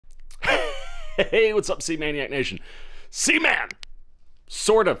Hey, what's up, C-Maniac Nation? C-Man!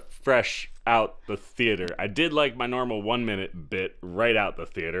 Sort of fresh out the theater. I did like my normal 1-minute bit right out the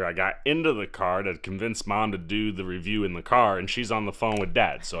theater. I got into the car to convince Mom to do the review in the car, and she's on the phone with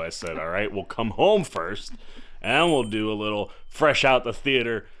Dad. So I said, all right, we'll come home first, and we'll do a little fresh out the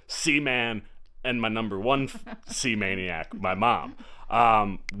theater C-Man and my number one C-Maniac, my mom.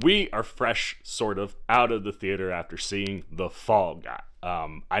 We are fresh, sort of, out of the theater after seeing The Fall Guy.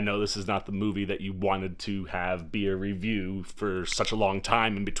 I know this is not the movie that you wanted to have be a review for such a long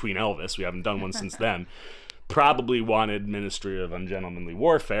time in between Elvis. We haven't done one since then. Probably wanted Ministry of Ungentlemanly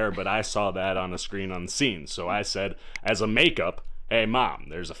Warfare, but I saw that on a screen unseen. So I said, as a makeup, hey, Mom,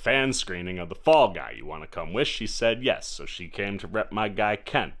 there's a fan screening of The Fall Guy. You want to come with? She said yes. So she came to rep my guy,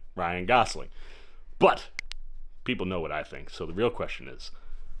 Ken, Ryan Gosling. But people know what I think. So the real question is,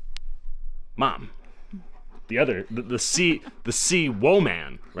 Mom, the C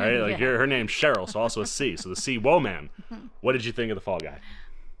Woman, right? Like her name's Cheryl, so also a C. So the C Woman. What did you think of The Fall Guy?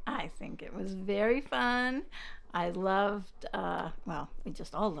 I think it was very fun. I loved, well, we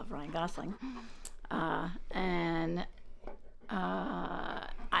just all love Ryan Gosling. And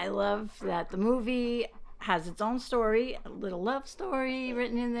I love that the movie has its own story, a little love story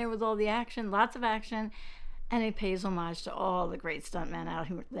written in there with all the action, lots of action. And it pays homage to all the great stuntmen out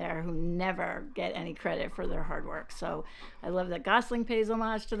there who never get any credit for their hard work. So I love that Gosling pays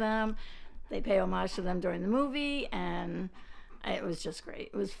homage to them. They pay homage to them during the movie, and it was just great.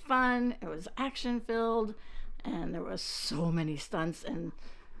 It was fun. It was action-filled, and there was so many stunts. And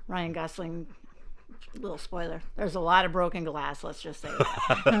Ryan Gosling, little spoiler, there's a lot of broken glass, let's just say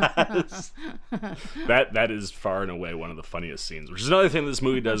that. that is far and away one of the funniest scenes, which is another thing this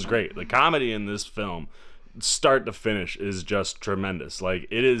movie does great. The comedy in this film, start to finish, is just tremendous. Like,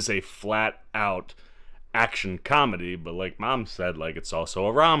 it is a flat out action comedy, but like Mom said, like, it's also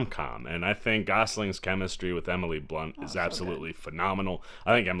a rom-com, and I think Gosling's chemistry with Emily Blunt is absolutely phenomenal.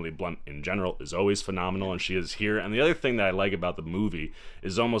 I think Emily Blunt in general is always phenomenal, and she is here. And the other thing that I like about the movie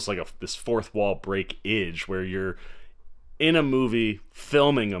is almost like this fourth wall breakage, where you're in a movie,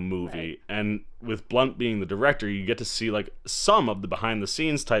 filming a movie, and with Blunt being the director, you get to see like some of the behind the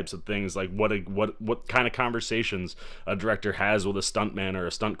scenes types of things, like what kind of conversations a director has with a stuntman or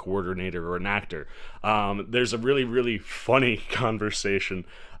a stunt coordinator or an actor. There's a really funny conversation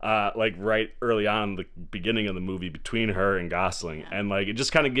like right early on in the beginning of the movie between her and Gosling, and like it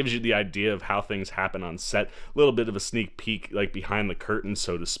just kind of gives you the idea of how things happen on set, a little bit of a sneak peek, like behind the curtain,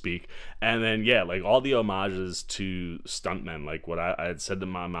 so to speak. And then yeah, like all the homages to stuntmen, like what I had said to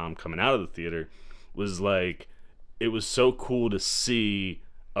my mom coming out of the theater was like, it was so cool to see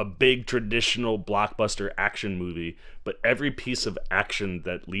a big traditional blockbuster action movie, but every piece of action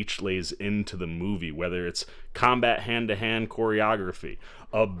that Leitch lays into the movie, whether it's combat hand-to-hand choreography,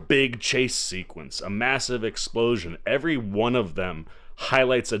 a big chase sequence, a massive explosion, every one of them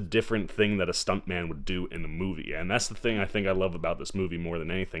highlights a different thing that a stuntman would do in the movie. And that's the thing I think I love about this movie more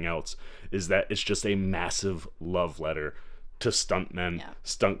than anything else, is that it's just a massive love letter to stuntmen,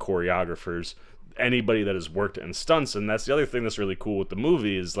 stunt choreographers, anybody that has worked in stunts. And that's the other thing that's really cool with the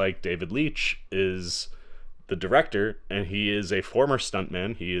movie, is like David Leitch is the director, and he is a former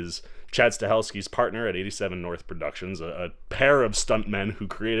stuntman. He is Chad Stahelski's partner at 87 North Productions, a pair of stuntmen who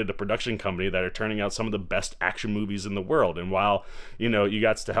created a production company that are turning out some of the best action movies in the world. And while, you know, you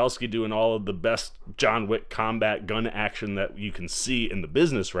got Stahelski doing all of the best John Wick combat gun action that you can see in the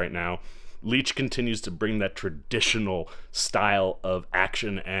business right now, Leitch continues to bring that traditional style of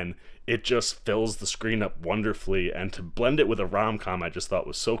action, and it just fills the screen up wonderfully. And to blend it with a rom-com, I just thought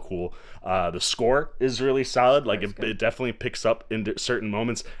was so cool. The score is really solid. Like it definitely picks up in certain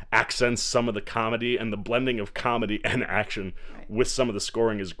moments, accents some of the comedy, and the blending of comedy and action with some of the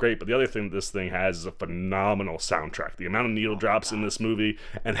scoring is great. But the other thing this thing has is a phenomenal soundtrack. The amount of needle drops in this movie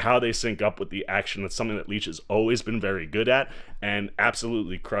and how they sync up with the action, that's something that Leitch has always been very good at, and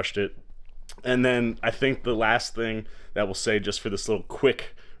absolutely crushed it. And then I think the last thing that we'll say just for this little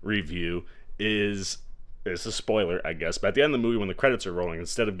quick review is, it's a spoiler, I guess, but at the end of the movie when the credits are rolling,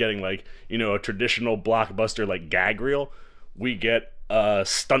 instead of getting like, you know, a traditional blockbuster like gag reel, we get a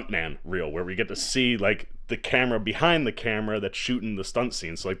stuntman reel where we get to see like the camera behind the camera that's shooting the stunt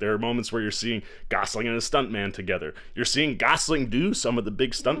scenes. So like there are moments where you're seeing Gosling and a stuntman together. You're seeing Gosling do some of the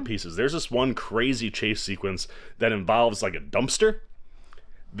big stunt pieces. There's this one crazy chase sequence that involves like a dumpster.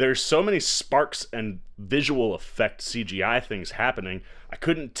 There's so many sparks and visual effect CGI things happening. I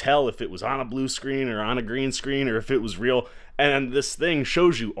couldn't tell if it was on a blue screen or on a green screen or if it was real. And this thing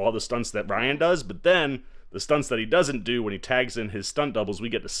shows you all the stunts that Ryan does, but then the stunts that he doesn't do, when he tags in his stunt doubles, we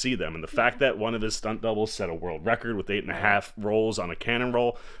get to see them. And the fact that one of his stunt doubles set a world record with 8.5 rolls on a cannon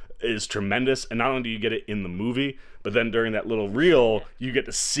roll, is tremendous. And not only do you get it in the movie, but then during that little reel, you get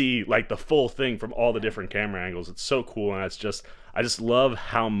to see like the full thing from all the different camera angles. It's so cool, and I just love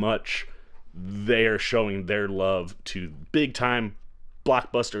how much they are showing their love to big time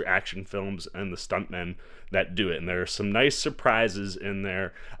blockbuster action films and the stuntmen that do it. And there are some nice surprises in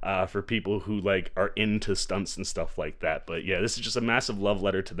there for people who like are into stunts and stuff like that. But yeah, this is just a massive love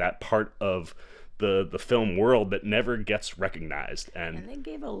letter to that part of the film world that never gets recognized. And they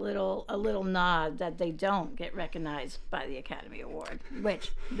gave a little nod that they don't get recognized by the Academy Award,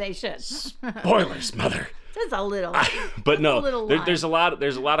 which they should. Spoilers, mother. Just a little. But no, there's a lot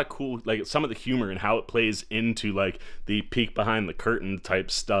of cool, like some of the humor and how it plays into like the peek behind the curtain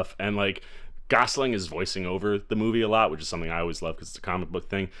type stuff. And like Gosling is voicing over the movie a lot, which is something I always love because it's a comic book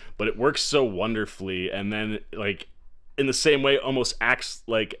thing, but it works so wonderfully. And then like in the same way almost acts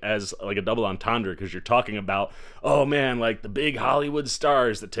like as like a double entendre, because you're talking about, oh man, like the big Hollywood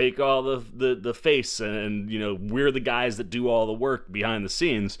stars that take all the face, and you know, we're the guys that do all the work behind the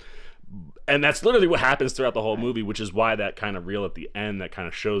scenes. And that's literally what happens throughout the whole movie, which is why that kind of reel at the end that kind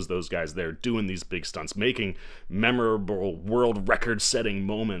of shows those guys there doing these big stunts, making memorable world record setting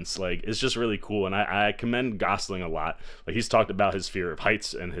moments. Like, it's just really cool. And I commend Gosling a lot. Like, he's talked about his fear of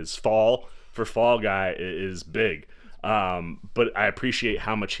heights, and his fall for Fall Guy is big. But I appreciate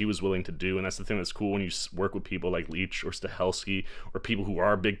how much he was willing to do, and that's the thing that's cool when you work with people like Leitch or Stahelski or people who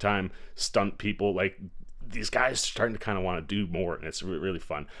are big time stunt people. Like, these guys are starting to kind of want to do more, and it's really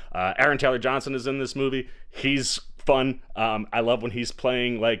fun. Aaron Taylor Johnson is in this movie. He's fun. I love when he's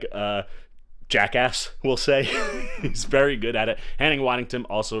playing like jackass, we'll say. He's very good at it. Henning Waddington,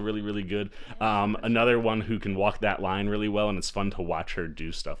 also really good. Another one who can walk that line really well, and it's fun to watch her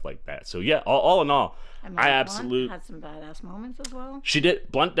do stuff like that. So yeah, all in all, I absolutely had some badass moments as well. She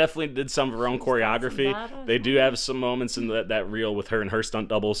did. Blunt definitely did some of her own choreography. They do have some moments in that reel with her and her stunt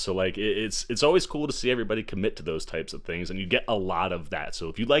doubles. So like it's always cool to see everybody commit to those types of things, and you get a lot of that. So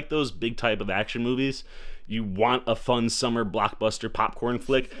if you like those big type of action movies, you want a fun summer blockbuster popcorn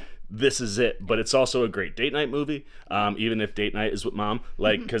flick, this is it. But it's also a great date night movie, even if date night is with mom,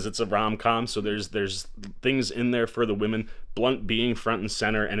 like, because it's a rom-com, so there's things in there for the women. Blunt being front and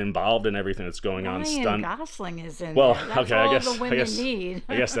center and involved in everything that's going on. Ryan Gosling is in well, there. That's okay, all I guess the women need.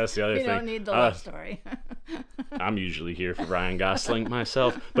 I guess that's the other thing. You don't need the love story. I'm usually here for Ryan Gosling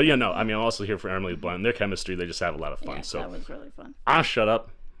myself, but yeah, no, I mean, I'm also here for Emily Blunt. Their chemistry, they just have a lot of fun. Yeah, so that was really fun. I'll shut up.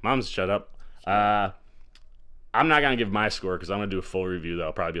 Mom's shut up. I'm not going to give my score because I'm going to do a full review.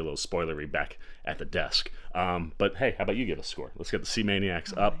 That'll probably be a little spoilery back at the desk. But hey, how about you give a score? Let's get the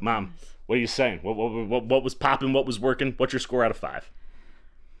C-Maniacs up. Mom, what are you saying? What was popping? What was working? What's your score out of 5?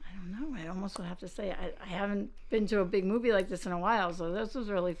 I don't know. I almost would have to say I haven't been to a big movie like this in a while, so this was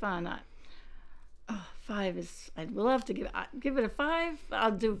really fun. 5 is, I'd love to give it a 5.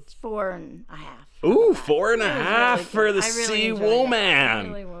 I'll do 4.5. Ooh, 4.5 for the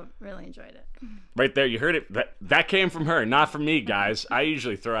C-Woman. I really enjoyed it. Right there, you heard it. That came from her, not from me, guys. I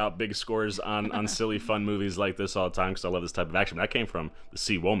usually throw out big scores on silly, fun movies like this all the time because I love this type of action. But that came from the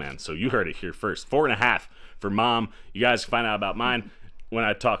C-Woman, so you heard it here first. 4.5 for Mom. You guys can find out about mine when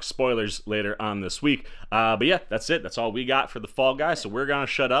I talk spoilers later on this week. But yeah, that's it. That's all we got for the Fall Guy, so we're going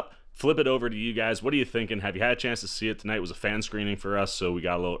to shut up. Flip it over to you guys. What are you thinking? Have you had a chance to see it tonight? It was a fan screening for us, so we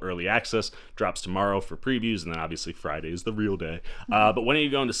got a little early access. Drops tomorrow for previews, and then obviously Friday is the real day. But when are you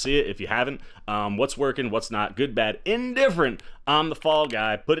going to see it if you haven't? What's working? What's not? Good, bad, indifferent on the Fall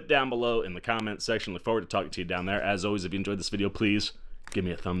Guy. Put it down below in the comment section. Look forward to talking to you down there. As always, if you enjoyed this video, please give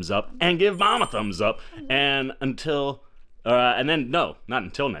me a thumbs up and give Mom a thumbs up. And until... and then, no, not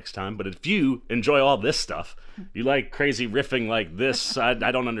until next time, but if you enjoy all this stuff, you like crazy riffing like this, I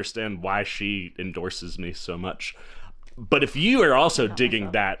don't understand why she endorses me so much. But if you are also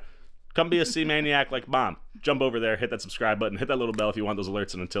digging that, come be a C-Maniac like Mom. Jump over there, hit that subscribe button, hit that little bell if you want those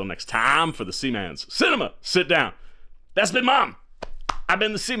alerts, and until next time, for the C-Man's Cinema, sit down. That's been Mom. I've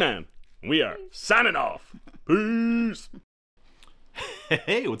been the C-Man. We are signing off. Peace.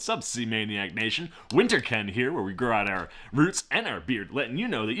 Hey, what's up, C-Maniac Nation? Winter Ken here, where we grow out our roots and our beard, letting you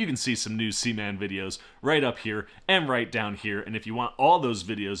know that you can see some new C-Man videos right up here and right down here. And if you want all those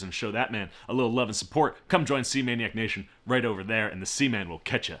videos and show that man a little love and support, come join C-Maniac Nation right over there, and the C-Man will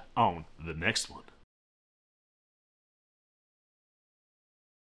catch you on the next one.